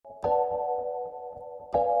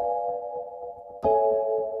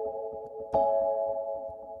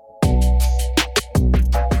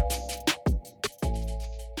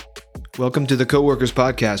Welcome to the Co-Workers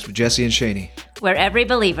Podcast with Jesse and Shani, where every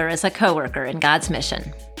believer is a co-worker in God's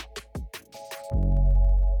mission.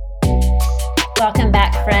 Welcome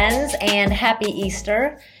back, friends, and happy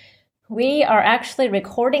Easter. We are actually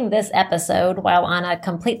recording this episode while on a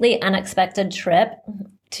completely unexpected trip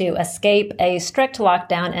to escape a strict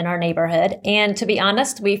lockdown in our neighborhood. And to be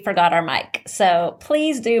honest, we forgot our mic. So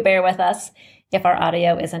please do bear with us if our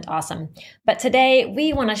audio isn't awesome. But today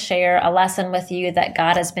we want to share a lesson with you that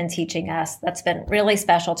God has been teaching us that's been really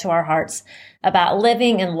special to our hearts about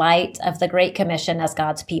living in light of the Great Commission as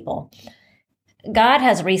God's people. God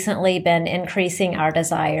has recently been increasing our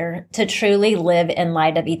desire to truly live in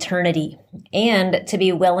light of eternity and to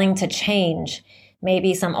be willing to change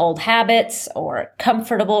maybe some old habits or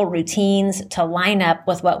comfortable routines to line up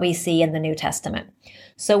with what we see in the New Testament.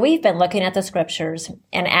 So we've been looking at the scriptures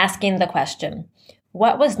and asking the question,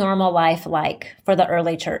 what was normal life like for the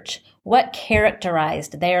early church? What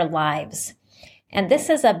characterized their lives? And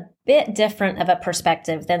this is a bit different of a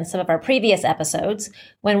perspective than some of our previous episodes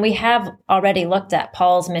when we have already looked at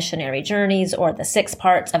Paul's missionary journeys or the 6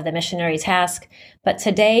 parts of the missionary task. But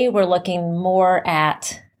today we're looking more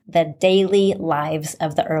at the daily lives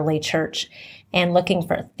of the early church and looking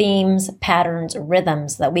for themes, patterns,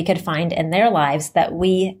 rhythms that we could find in their lives that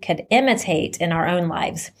we could imitate in our own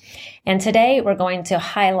lives. And today we're going to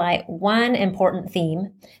highlight one important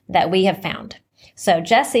theme that we have found. So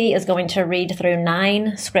Jesse is going to read through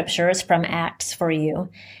 9 scriptures from Acts for you,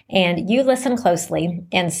 and you listen closely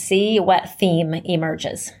and see what theme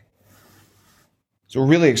emerges. So we're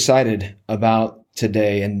really excited about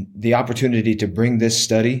today and the opportunity to bring this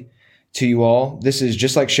study to you all. This is,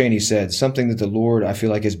 just like Shani said, something that the Lord, I feel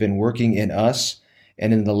like, has been working in us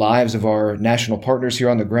and in the lives of our national partners here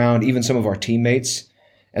on the ground, even some of our teammates.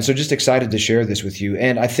 And so just excited to share this with you.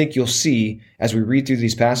 And I think you'll see as we read through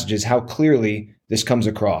these passages how clearly this comes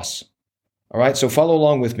across. All right, so follow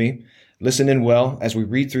along with me. Listen in well as we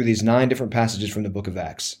read through these 9 different passages from the book of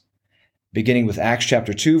Acts. Beginning with Acts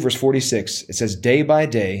chapter 2, verse 46, it says, "Day by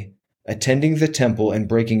day, attending the temple and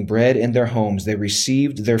breaking bread in their homes, they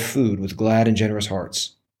received their food with glad and generous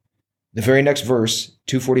hearts." The very next verse,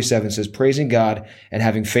 247, says, "Praising God and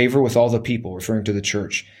having favor with all the people," referring to the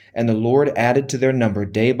church. "And the Lord added to their number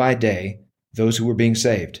day by day those who were being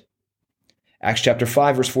saved." Acts chapter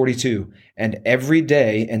 5, verse 42, "And every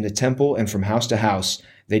day in the temple and from house to house,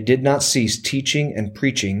 they did not cease teaching and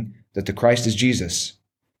preaching that the Christ is Jesus."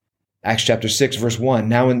 Acts chapter 6, verse 1,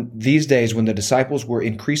 "Now in these days when the disciples were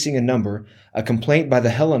increasing in number, a complaint by the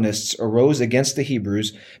Hellenists arose against the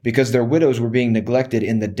Hebrews because their widows were being neglected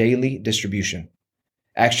in the daily distribution."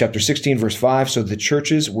 Acts chapter 16, verse 5, "So the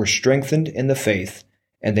churches were strengthened in the faith,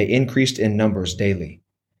 and they increased in numbers daily."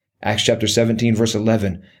 Acts chapter 17, verse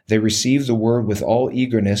 11, "They received the word with all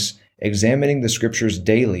eagerness, examining the scriptures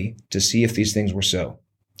daily to see if these things were so."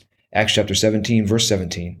 Acts chapter 17, verse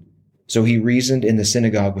 17, "So he reasoned in the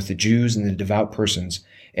synagogue with the Jews and the devout persons,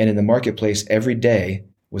 and in the marketplace every day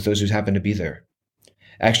with those who happened to be there."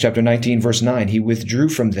 Acts chapter 19, verse 9, "He withdrew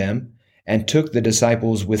from them and took the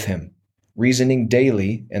disciples with him, reasoning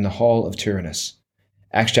daily in the hall of Tyrannus."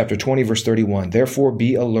 Acts chapter 20, verse 31, "Therefore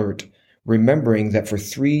be alert, remembering that for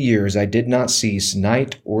 3 years I did not cease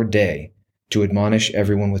night or day to admonish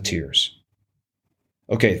everyone with tears."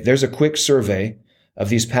 Okay, there's a quick survey of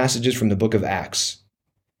these passages from the book of Acts.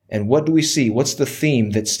 And what do we see? What's the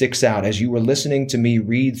theme that sticks out as you were listening to me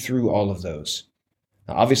read through all of those?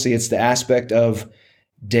 Now, obviously, it's the aspect of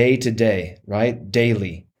day to day, right?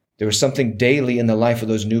 Daily. There was something daily in the life of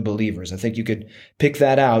those new believers. I think you could pick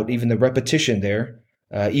that out, even the repetition there,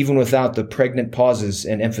 even without the pregnant pauses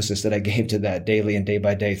and emphasis that I gave to that daily and day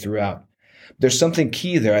by day throughout. There's something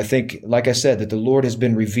key there, I think, like I said, that the Lord has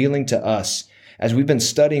been revealing to us as we've been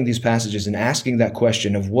studying these passages and asking that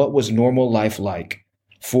question of what was normal life like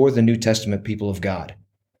for the New Testament people of God.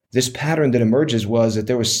 This pattern that emerges was that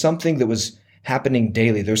there was something that was happening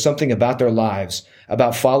daily. There was something about their lives,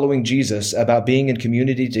 about following Jesus, about being in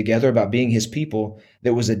community together, about being his people,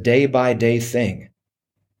 that was a day-by-day thing.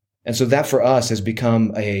 And so that for us has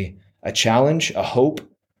become a challenge, a hope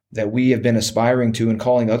that we have been aspiring to and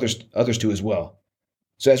calling others to as well.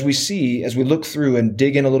 So as we look through and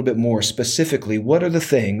dig in a little bit more specifically, what are the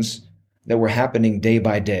things that were happening day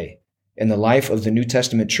by day in the life of the New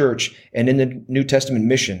Testament church and in the New Testament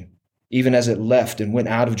mission, even as it left and went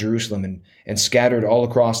out of Jerusalem and scattered all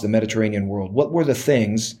across the Mediterranean world? What were the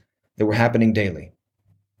things that were happening daily?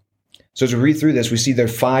 So as we read through this, we see there are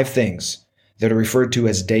 5 things that are referred to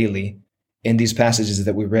as daily in these passages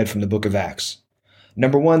that we read from the book of Acts.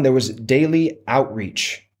 Number 1, there was daily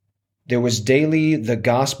outreach. There was daily the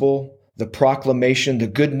gospel, the proclamation, the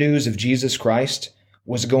good news of Jesus Christ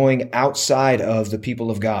was going outside of the people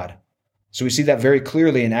of God. So we see that very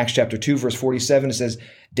clearly in Acts chapter 2, verse 47. It says,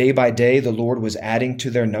 day by day, the Lord was adding to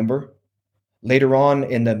their number. Later on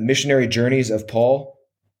in the missionary journeys of Paul,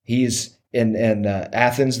 he's in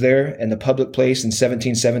Athens there in the public place in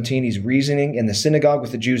 1717. He's reasoning in the synagogue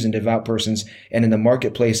with the Jews and devout persons and in the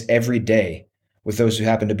marketplace every day with those who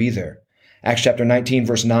happen to be there. Acts chapter 19,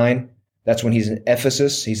 verse 9, that's when he's in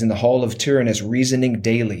Ephesus. He's in the hall of Tyrannus, reasoning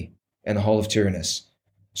daily in the hall of Tyrannus.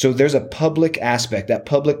 So there's a public aspect. That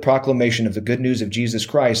public proclamation of the good news of Jesus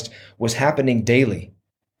Christ was happening daily.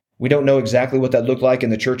 We don't know exactly what that looked like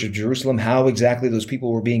in the church of Jerusalem, how exactly those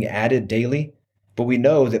people were being added daily. But we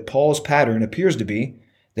know that Paul's pattern appears to be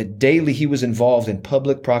that daily he was involved in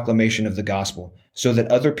public proclamation of the gospel so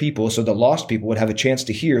that other people, so the lost people would have a chance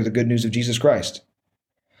to hear the good news of Jesus Christ.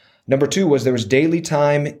 Number 2 was there was daily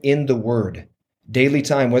time in the word. Daily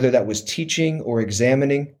time, whether that was teaching or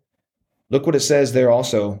examining. Look what it says there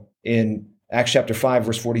also in Acts chapter 5,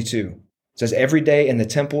 verse 42. It says, every day in the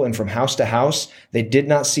temple and from house to house, they did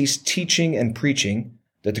not cease teaching and preaching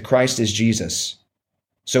that the Christ is Jesus.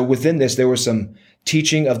 So within this, there was some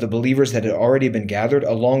teaching of the believers that had already been gathered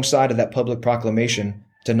alongside of that public proclamation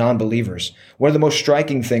to non-believers. One of the most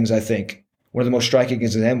striking things, I think, one of the most striking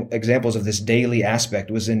examples of this daily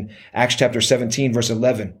aspect was in Acts chapter 17, verse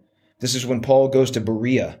 11. This is when Paul goes to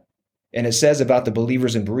Berea. And it says about the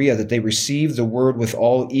believers in Berea that they received the word with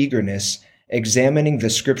all eagerness, examining the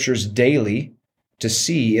scriptures daily to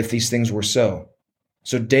see if these things were so.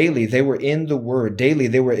 So daily they were in the word. Daily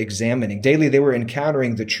they were examining. Daily they were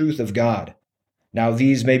encountering the truth of God. Now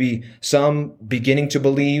these may be some beginning to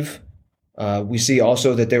believe. We see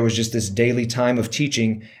also that there was just this daily time of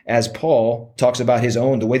teaching as Paul talks about his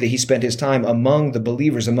own, the way that he spent his time among the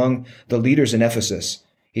believers, among the leaders in Ephesus.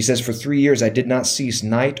 He says, for 3 years I did not cease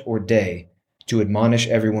night or day to admonish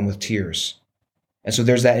everyone with tears. And so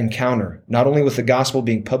there's that encounter, not only with the gospel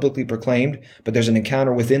being publicly proclaimed, but there's an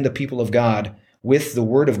encounter within the people of God with the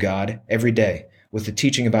word of God every day, with the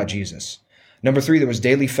teaching about Jesus. Number 3, there was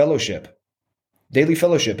daily fellowship. Daily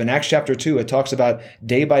fellowship. In Acts chapter 2, it talks about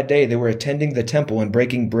day by day they were attending the temple and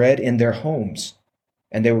breaking bread in their homes,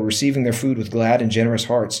 and they were receiving their food with glad and generous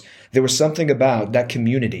hearts. There was something about that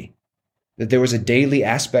community, that there was a daily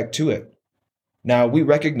aspect to it. Now, we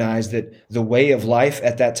recognize that the way of life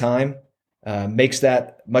at that time makes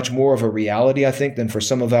that much more of a reality, I think, than for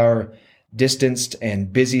some of our distanced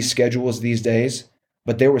and busy schedules these days.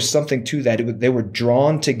 But there was something to that. They were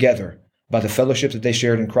drawn together by the fellowship that they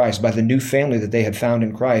shared in Christ, by the new family that they had found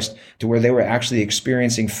in Christ, to where they were actually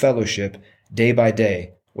experiencing fellowship day by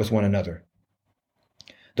day with one another.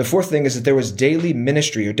 The 4th thing is that there was daily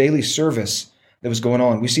ministry or daily service that was going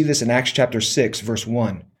on. We see this in Acts chapter 6, verse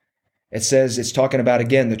 1. It says, it's talking about,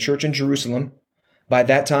 again, the church in Jerusalem by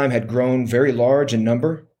that time had grown very large in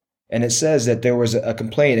number. And it says that there was a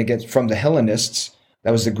complaint from the Hellenists,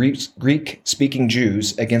 that was the Greek-speaking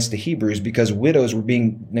Jews, against the Hebrews because widows were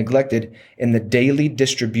being neglected in the daily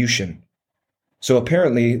distribution. So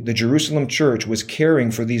apparently the Jerusalem church was caring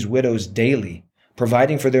for these widows daily,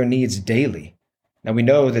 providing for their needs daily. Now we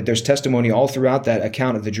know that there's testimony all throughout that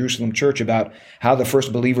account of the Jerusalem church about how the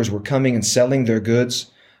first believers were coming and selling their goods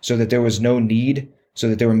so that there was no need, so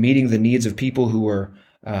that they were meeting the needs of people who were,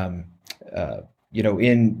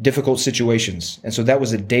 in difficult situations. And so that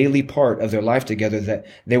was a daily part of their life together, that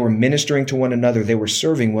they were ministering to one another. They were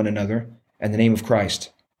serving one another in the name of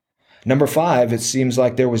Christ. Number 5, it seems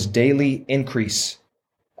like there was daily increase.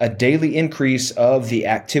 A daily increase of the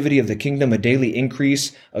activity of the kingdom, a daily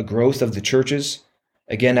increase, a growth of the churches.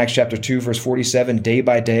 Again, Acts chapter 2, verse 47, day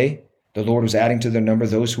by day, the Lord was adding to their number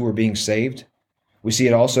those who were being saved. We see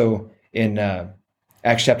it also in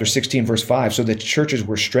Acts chapter 16, verse 5. So the churches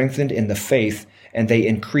were strengthened in the faith, and they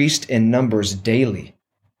increased in numbers daily.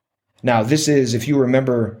 Now, this is, if you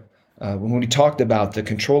remember, when we talked about the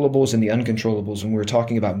controllables and the uncontrollables, when we were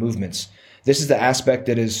talking about movements, this is the aspect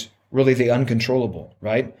that is really the uncontrollable,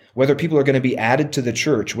 right? Whether people are going to be added to the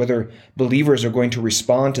church, whether believers are going to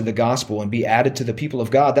respond to the gospel and be added to the people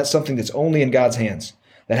of God, that's something that's only in God's hands.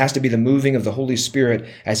 That has to be the moving of the Holy Spirit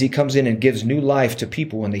as he comes in and gives new life to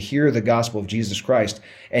people when they hear the gospel of Jesus Christ.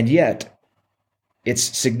 And yet,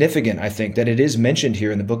 it's significant, I think, that it is mentioned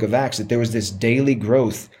here in the book of Acts that there was this daily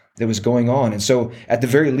growth that was going on. And so, at the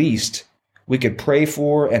very least, we could pray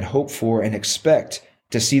for and hope for and expect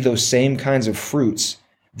to see those same kinds of fruits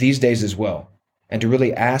these days as well, and to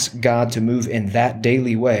really ask God to move in that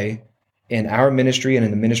daily way in our ministry and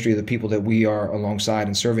in the ministry of the people that we are alongside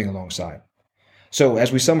and serving alongside. So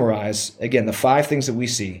as we summarize, again, the 5 things that we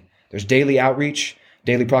see, there's daily outreach,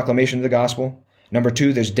 daily proclamation of the gospel. Number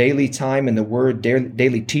 2, there's daily time in the word,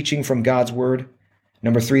 daily teaching from God's word.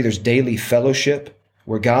 Number 3, there's daily fellowship,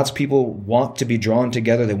 where God's people want to be drawn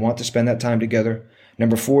together. They want to spend that time together.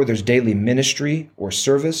 Number 4, there's daily ministry or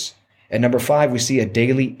service. And number 5, we see a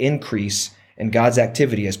daily increase in God's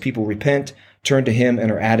activity as people repent, turn to Him,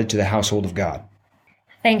 and are added to the household of God.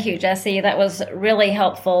 Thank you, Jesse. That was really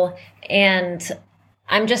helpful. And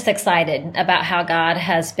I'm just excited about how God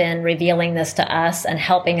has been revealing this to us and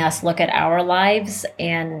helping us look at our lives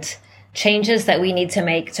and changes that we need to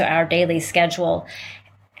make to our daily schedule.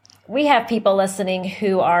 We have people listening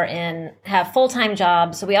who have full-time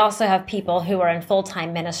jobs. We also have people who are in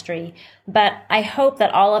full-time ministry. But I hope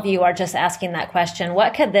that all of you are just asking that question: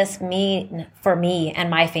 what could this mean for me and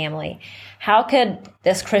my family? How could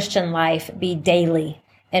this Christian life be daily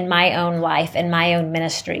in my own life, in my own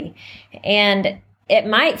ministry? And it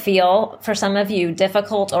might feel, for some of you,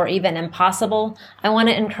 difficult or even impossible. I want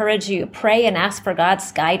to encourage you, pray and ask for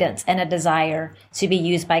God's guidance and a desire to be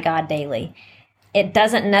used by God daily. It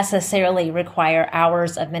doesn't necessarily require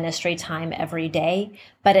hours of ministry time every day,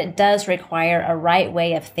 but it does require a right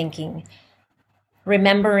way of thinking.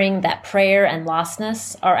 Remembering that prayer and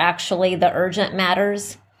lostness are actually the urgent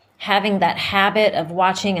matters. Having that habit of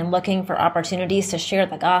watching and looking for opportunities to share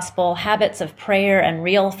the gospel, habits of prayer and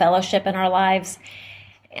real fellowship in our lives.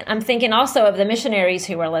 And I'm thinking also of the missionaries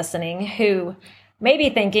who are listening who may be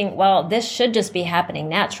thinking, well, this should just be happening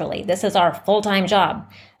naturally. This is our full-time job.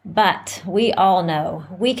 But we all know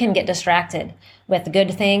we can get distracted with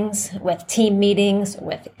good things, with team meetings,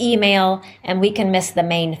 with email, and we can miss the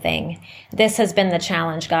main thing. This has been the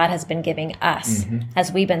challenge God has been giving us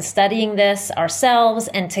as we've been studying this ourselves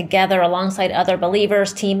and together alongside other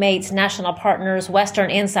believers, teammates, national partners, Western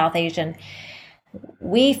and South Asian.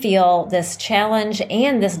 We feel this challenge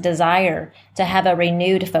and this desire to have a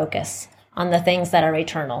renewed focus on the things that are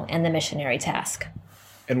eternal and the missionary task.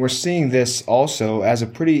 And we're seeing this also as a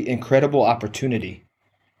pretty incredible opportunity.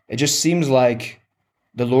 It just seems like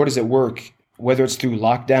the Lord is at work, whether it's through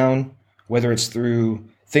lockdown, whether it's through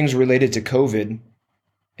things related to COVID.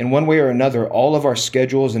 In one way or another, all of our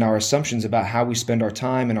schedules and our assumptions about how we spend our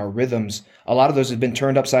time and our rhythms, a lot of those have been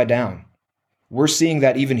turned upside down. We're seeing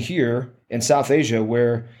that even here in South Asia,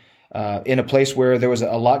 where in a place where there was a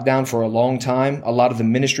lockdown for a long time, a lot of the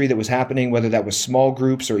ministry that was happening, whether that was small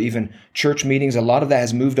groups or even church meetings, a lot of that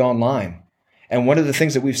has moved online. And one of the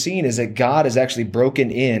things that we've seen is that God has actually broken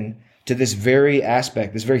in to this very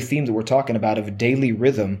aspect, this very theme that we're talking about of a daily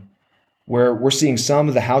rhythm, where we're seeing some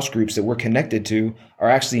of the house groups that we're connected to are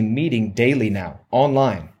actually meeting daily now,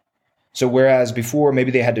 online. So whereas before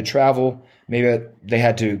maybe they had to travel, maybe they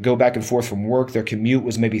had to go back and forth from work, their commute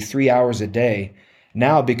was maybe 3 hours a day.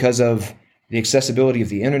 Now, because of the accessibility of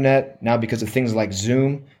the internet, now because of things like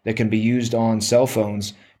Zoom that can be used on cell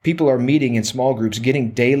phones, people are meeting in small groups,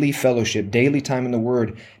 getting daily fellowship, daily time in the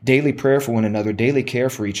Word, daily prayer for one another, daily care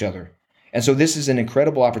for each other. And so this is an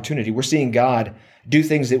incredible opportunity. We're seeing God do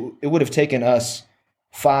things that it would have taken us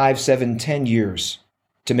 5, 7, 10 years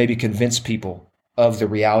to maybe convince people of the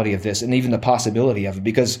reality of this and even the possibility of it,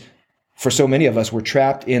 because for so many of us, we're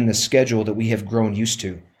trapped in the schedule that we have grown used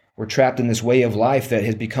to. We're trapped in this way of life that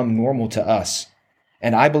has become normal to us.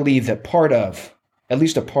 And I believe that at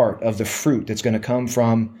least a part of the fruit that's going to come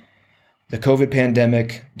from the COVID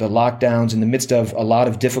pandemic, the lockdowns, in the midst of a lot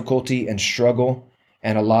of difficulty and struggle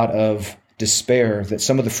and a lot of despair, that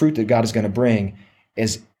some of the fruit that God is going to bring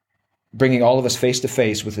is bringing all of us face to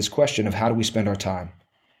face with this question of how do we spend our time?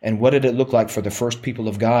 And what did it look like for the first people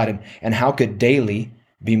of God? And how could daily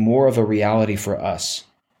be more of a reality for us?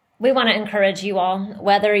 We want to encourage you all,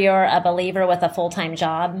 whether you're a believer with a full-time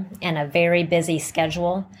job and a very busy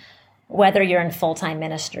schedule, whether you're in full-time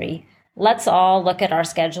ministry, let's all look at our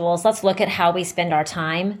schedules. Let's look at how we spend our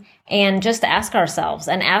time and just ask ourselves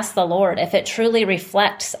and ask the Lord if it truly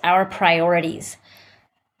reflects our priorities.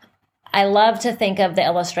 I love to think of the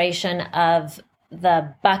illustration of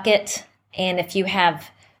the bucket, and if you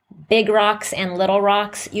have big rocks and little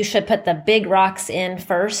rocks, you should put the big rocks in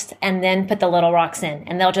first and then put the little rocks in,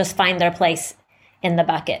 and they'll just find their place in the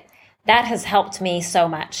bucket. That has helped me so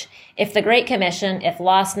much. If the Great Commission, if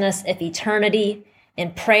lostness, if eternity,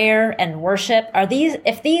 in prayer and worship,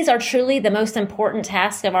 if these are truly the most important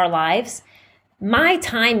tasks of our lives, my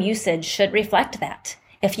time usage should reflect that.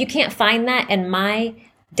 If you can't find that in my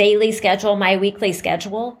daily schedule, my weekly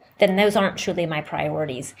schedule, then those aren't truly my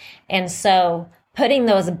priorities. And so putting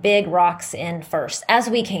those big rocks in first, as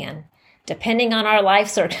we can, depending on our life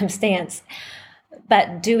circumstance,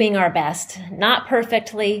 but doing our best, not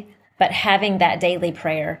perfectly, but having that daily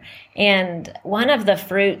prayer. And one of the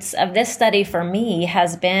fruits of this study for me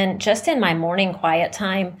has been just in my morning quiet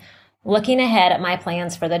time, looking ahead at my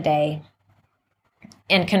plans for the day,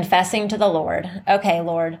 and confessing to the Lord, okay,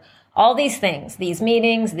 Lord, all these things, these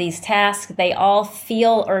meetings, these tasks, they all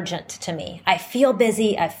feel urgent to me. I feel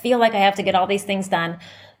busy. I feel like I have to get all these things done.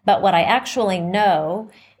 But what I actually know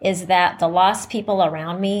is that the lost people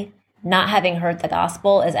around me not having heard the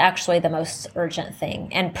gospel is actually the most urgent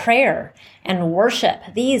thing. And prayer and worship,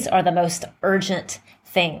 these are the most urgent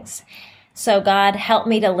things. So God, help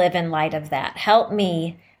me to live in light of that. Help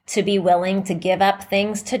me to be willing to give up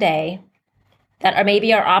things today that are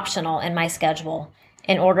maybe optional in my schedule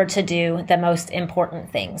in order to do the most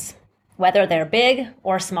important things, whether they're big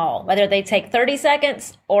or small, whether they take 30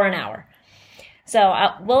 seconds or an hour. So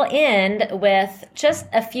we'll end with just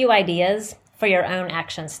a few ideas for your own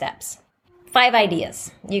action steps. 5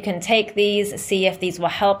 ideas. You can take these, see if these will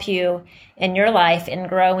help you in your life in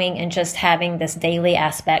growing and just having this daily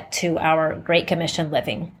aspect to our Great Commission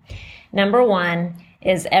living. Number 1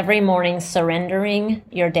 is every morning surrendering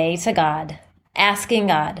your day to God, asking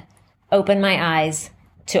God, open my eyes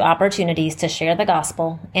to opportunities to share the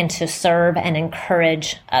gospel and to serve and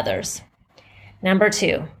encourage others. Number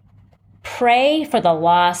 2, pray for the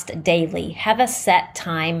lost daily. Have a set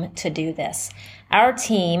time to do this. Our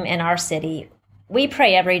team in our city, we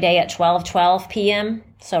pray every day at 12:12 p.m.,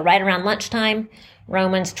 so right around lunchtime.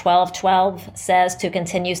 Romans 12:12 says to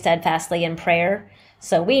continue steadfastly in prayer.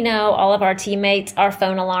 So we know all of our teammates, our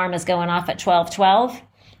phone alarm is going off at 12:12.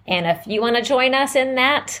 And if you want to join us in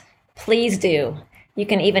that, please do. You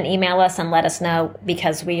can even email us and let us know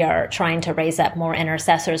because we are trying to raise up more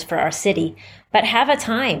intercessors for our city. But have a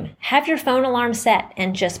time. Have your phone alarm set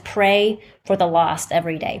and just pray for the lost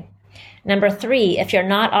every day. Number 3, if you're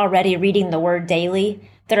not already reading the Word daily,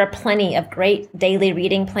 there are plenty of great daily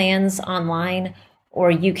reading plans online,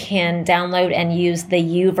 or you can download and use the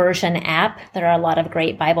YouVersion app. There are a lot of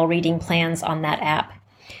great Bible reading plans on that app.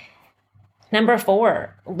 Number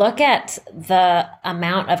 4, look at the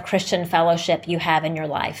amount of Christian fellowship you have in your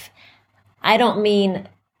life. I don't mean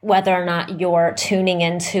whether or not you're tuning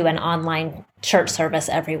into an online church service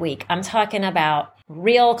every week. I'm talking about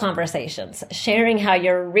real conversations, sharing how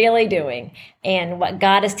you're really doing and what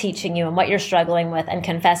God is teaching you and what you're struggling with and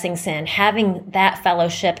confessing sin, having that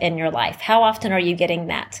fellowship in your life. How often are you getting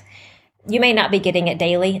that? You may not be getting it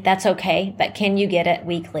daily. That's okay. But can you get it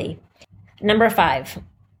weekly? Number 5,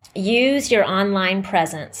 use your online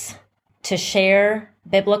presence to share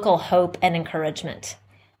biblical hope and encouragement.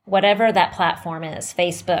 Whatever that platform is,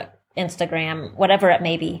 Facebook, Instagram, whatever it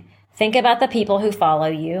may be. Think about the people who follow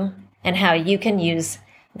you and how you can use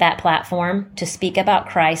that platform to speak about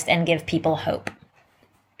Christ and give people hope.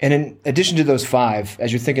 And in addition to those 5,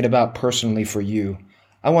 as you're thinking about personally for you,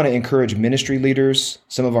 I want to encourage ministry leaders,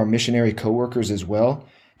 some of our missionary coworkers as well.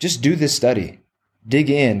 Just do this study. Dig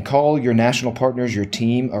in, call your national partners, your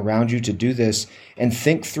team around you to do this, and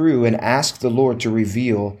think through and ask the Lord to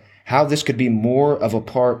reveal how this could be more of a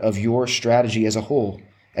part of your strategy as a whole.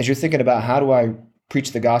 As you're thinking about how do I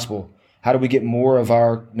preach the gospel, how do we get more of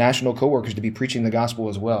our national coworkers to be preaching the gospel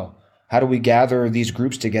as well? How do we gather these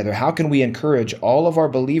groups together? How can we encourage all of our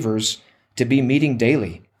believers to be meeting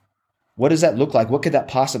daily? What does that look like? What could that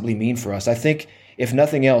possibly mean for us? I think, if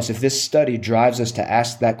nothing else, if this study drives us to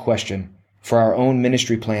ask that question for our own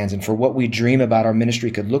ministry plans and for what we dream about our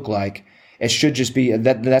ministry could look like, it should just be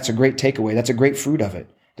that's a great takeaway. That's a great fruit of it,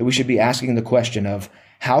 that we should be asking the question of,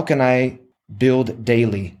 how can I build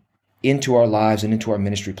daily into our lives and into our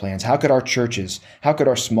ministry plans? How could our churches, how could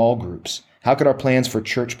our small groups, how could our plans for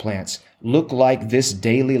church plants look like this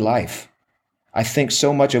daily life? I think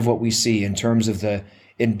so much of what we see in terms of the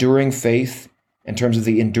enduring faith, in terms of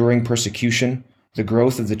the enduring persecution, the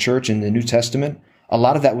growth of the church in the New Testament, a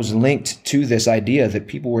lot of that was linked to this idea that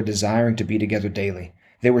people were desiring to be together daily.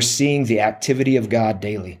 They were seeing the activity of God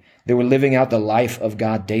daily. They were living out the life of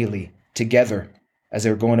God daily together as they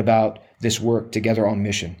were going about this work together on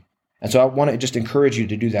mission. And so I want to just encourage you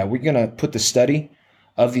to do that. We're going to put the study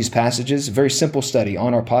of these passages, a very simple study,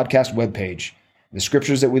 on our podcast webpage. The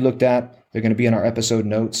scriptures that we looked at, they're going to be in our episode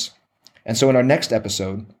notes. And so in our next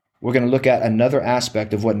episode, we're going to look at another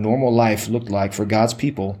aspect of what normal life looked like for God's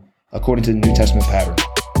people according to the New Testament pattern.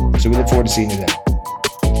 So we look forward to seeing you then.